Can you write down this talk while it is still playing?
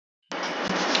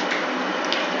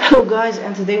Hello guys,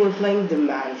 and today we're playing The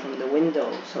Man from the Window.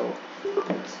 So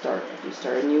let's start. We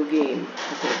start a new game.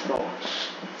 Okay, let's go.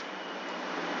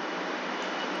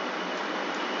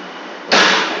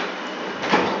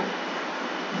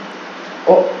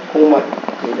 Oh my.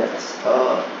 Okay, that's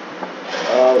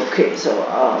okay. So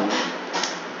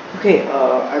okay.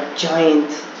 A giant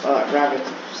rabbit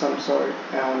of some sort.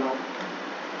 I don't know.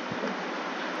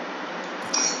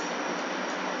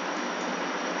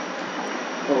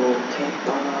 Okay.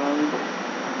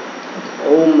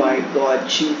 Oh my God,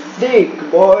 she's thick,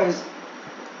 boys.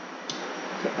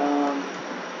 Okay.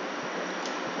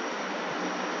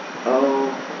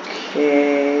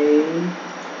 Okay.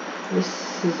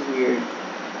 This is weird.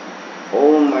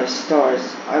 Oh my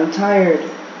stars. I'm tired.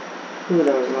 Ooh,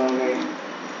 that was a long day.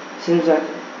 Seems like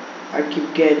I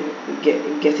keep getting.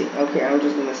 Okay, I'm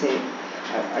just gonna say.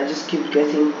 I just keep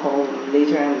getting home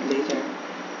later and later.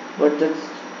 But that's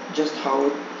just how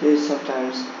it is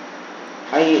sometimes.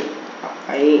 I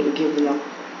I ain't giving up.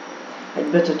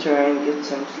 I'd better try and get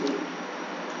some sleep.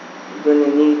 I'm gonna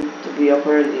need to be up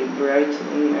early, bright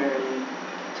and early,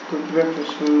 to cook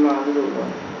breakfast for my little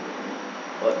one.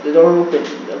 Oh, the door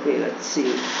opened. Okay, let's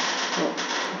see. Oh,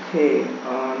 okay,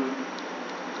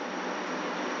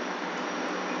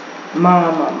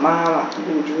 Mama, oh,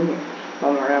 Junior,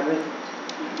 Mama Rabbit,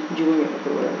 Junior,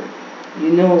 okay, whatever.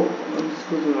 You know,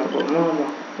 excuse me, but Mama,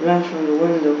 the man from the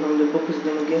window from the book is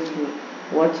gonna get me.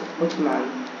 What man?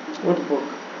 What book?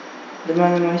 The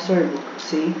man in my storybook,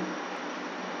 see?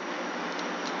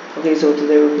 Okay, so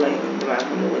today we're playing The Man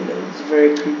from the Window. It's a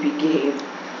very creepy game.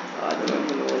 The Man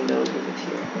from the Window, give it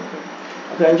here.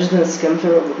 Okay, I'm just gonna skim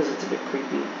through it because it's a bit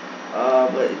creepy.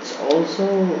 But it's also,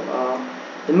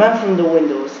 The Man from the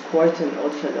Window is quite an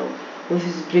odd fellow, with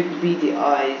his big beady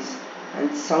eyes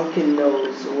and sunken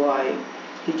nose. Why?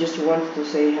 He just wants to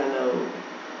say hello.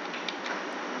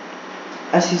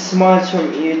 As he smiles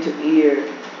from ear to ear,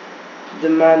 the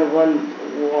man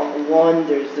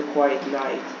wanders the quiet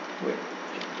night. Wait.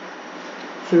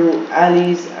 Through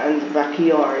alleys and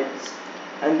backyards,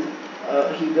 and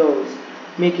he goes,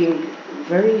 making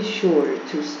very sure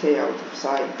to stay out of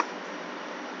sight.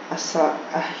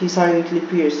 He silently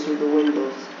peers through the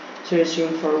windows,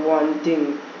 searching for one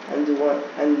thing and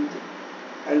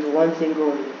one thing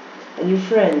only. A new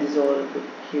friend is all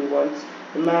he wants.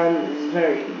 The man is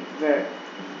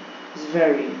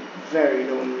very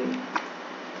lonely.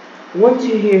 Once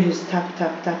you hear his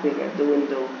tapping at the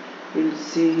window,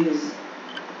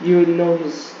 you'll know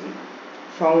he's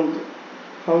found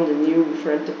a new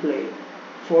friend to play.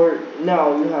 For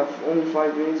now, you have only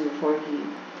 5 minutes before he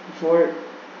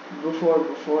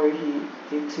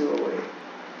takes you away.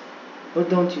 But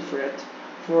don't you fret,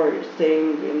 for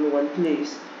staying in one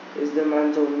place is the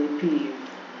man's only peeve.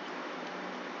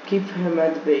 Keep him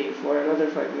at bay for another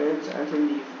 5 minutes and he'll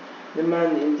leave. The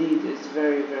man indeed is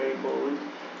very bold.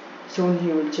 Soon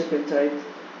he will chip and tight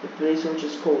the place which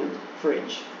is called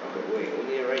fridge. Okay, wait, we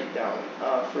need to write down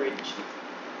fridge.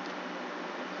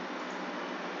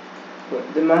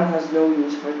 But the man has no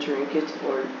use for trinket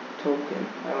or token.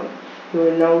 He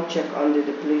will now check under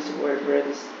the place where bread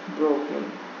is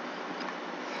broken.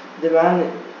 The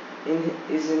man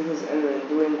is in his element,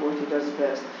 doing what he does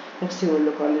best. Next he will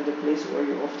look under the place where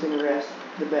you often rest,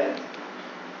 the bed.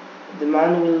 The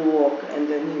man will walk and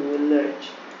then he will lurch.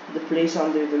 The place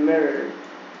under the mirror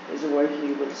is where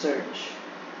he will search.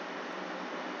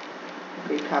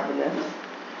 Okay, cabinet.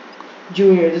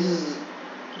 Junior, this is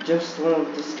just one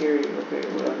of the scary. Okay,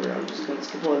 whatever. I'm just gonna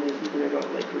skip all these because I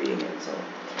don't like reading it. So,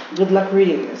 good luck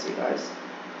reading this, you guys.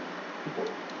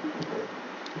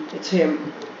 It's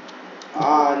him.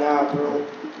 Ah, nah, bro.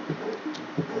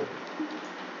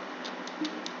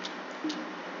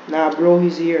 Nah, bro,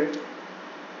 he's here.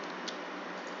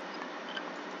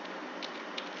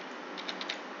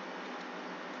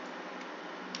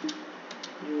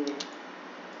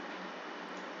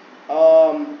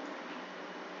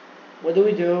 What do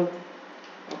we do?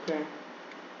 Okay.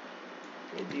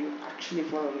 Do you actually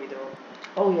follow me though?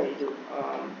 Oh yeah, you do.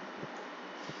 I'm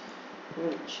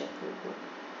gonna check real quick.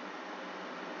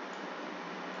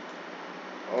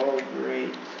 Oh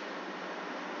great.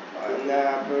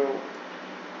 Nah, bro.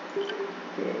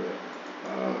 Okay, wait.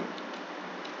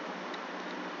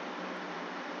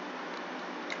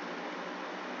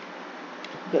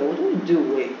 Okay, what do we do?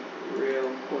 Wait, real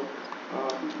quick.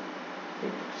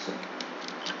 Okay, so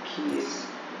keys.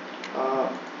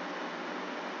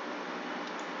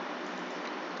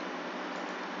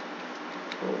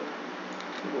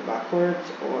 Go backwards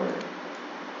or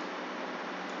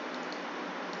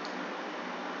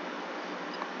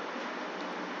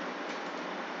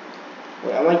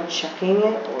wait, am I checking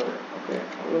it or Okay,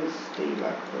 I'm gonna stay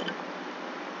back though.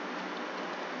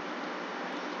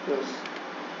 Because,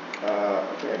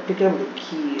 okay, picking up the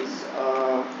keys.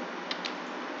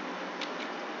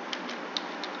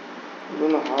 I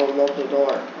don't know how to lock the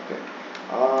door. Okay.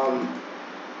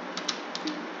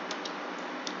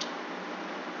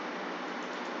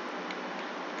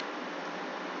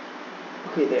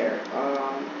 Okay, there.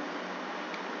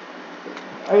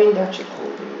 I mean, that should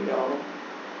hold him, you know.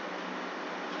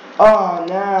 Oh,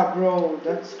 nah, bro.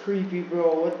 That's creepy,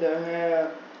 bro. What the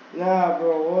hell? Nah,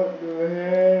 bro. What the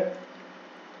hell?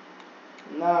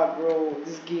 Nah, bro.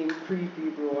 This game's creepy,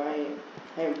 bro. I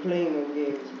ain't playing no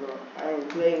games, bro. I ain't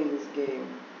playing this game.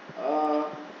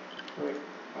 Wait.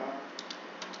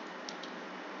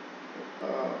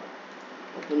 Uh,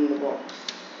 open the box.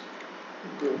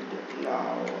 Good.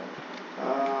 Now.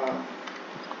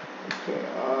 Okay.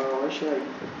 Where should I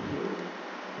put you?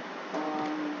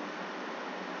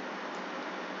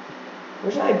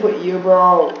 Where should I put you,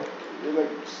 bro? You're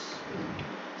like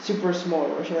super small.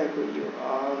 Where should I put you?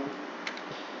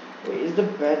 Wait, is the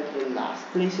bed the last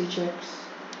place he checks?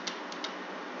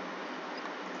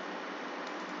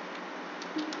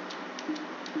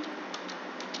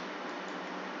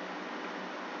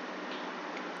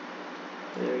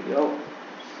 There we go.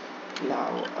 Now,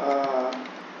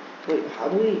 wait, how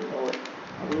do we, oh wait,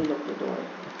 how do we lock the door?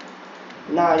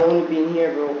 Nah, I don't want to be in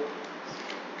here, bro.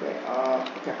 Okay,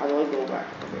 okay, how do I go back?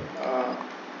 Okay,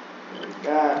 like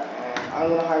that, and I'm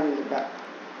gonna hide in the back.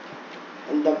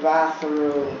 In the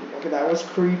bathroom. Okay, that was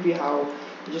creepy how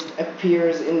it just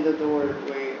appears in the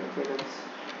doorway. Okay, that's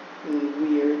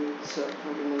weird. So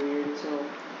fucking weird. So,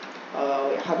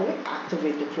 wait, how do I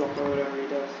activate the clock or whatever it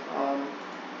does?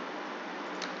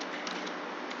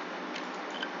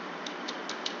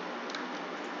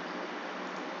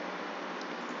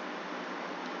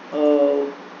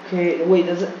 Okay, wait,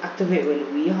 does it activate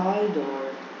when we hide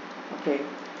or? Okay,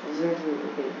 does it activate?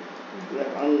 Okay,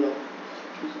 like unlock.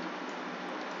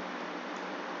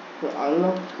 Wait,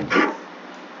 unlock.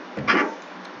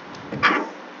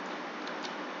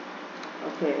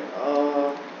 Okay,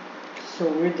 so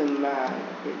we're the man.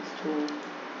 Okay, it's too.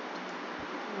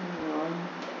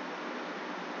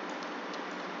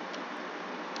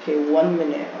 Okay, 1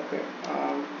 minute. Okay.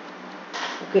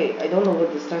 Okay, I don't know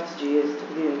what the strategy is to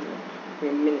the end.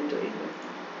 Okay, minute to 8.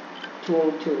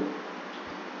 202.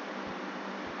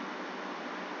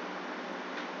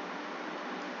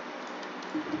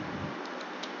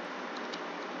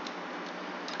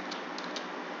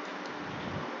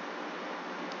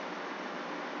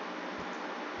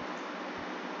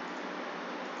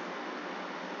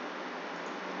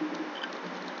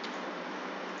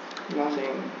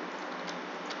 Nothing.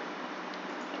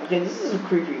 Okay, this is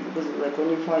creepy because like when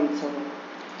you find someone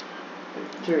like,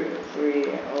 three,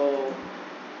 oh,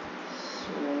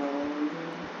 so,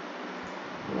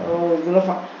 no, it's gonna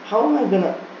find. How am I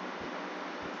gonna?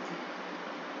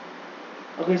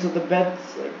 Okay, so the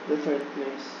bed's like the third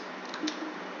place.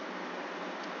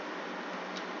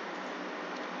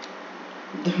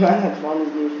 The man had found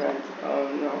his new friend. Oh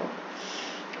no.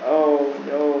 Oh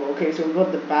no. Okay, so we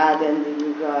got the bad ending,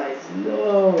 you guys.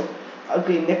 No.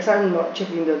 Okay, next time I'm not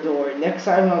checking the door. Next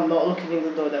time I'm not looking in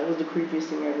the door. That was the creepiest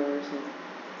thing I've ever seen.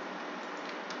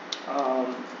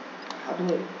 How do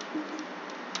I?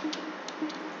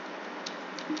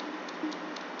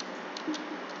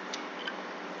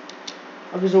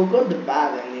 Okay, so we got the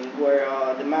bad ending where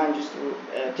the man just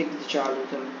takes the child with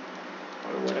him,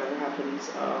 or whatever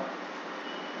happens.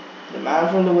 The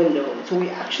man from the window. So we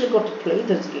actually got to play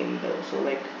this game though. So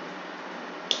like,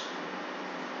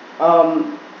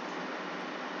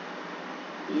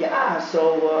 yeah.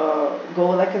 So go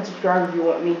like and subscribe if you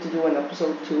want me to do an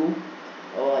episode 2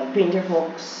 on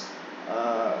Painter.fox.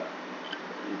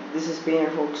 This is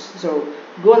Painter.fox. So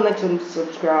go and like and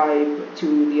subscribe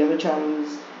to the other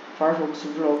channels, Fire.fox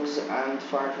Vlogs and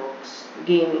Fire.fox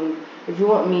Gaming, if you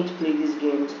want me to play these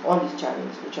games on these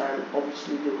channels, which I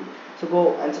obviously do. So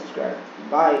go and subscribe.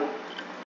 Bye.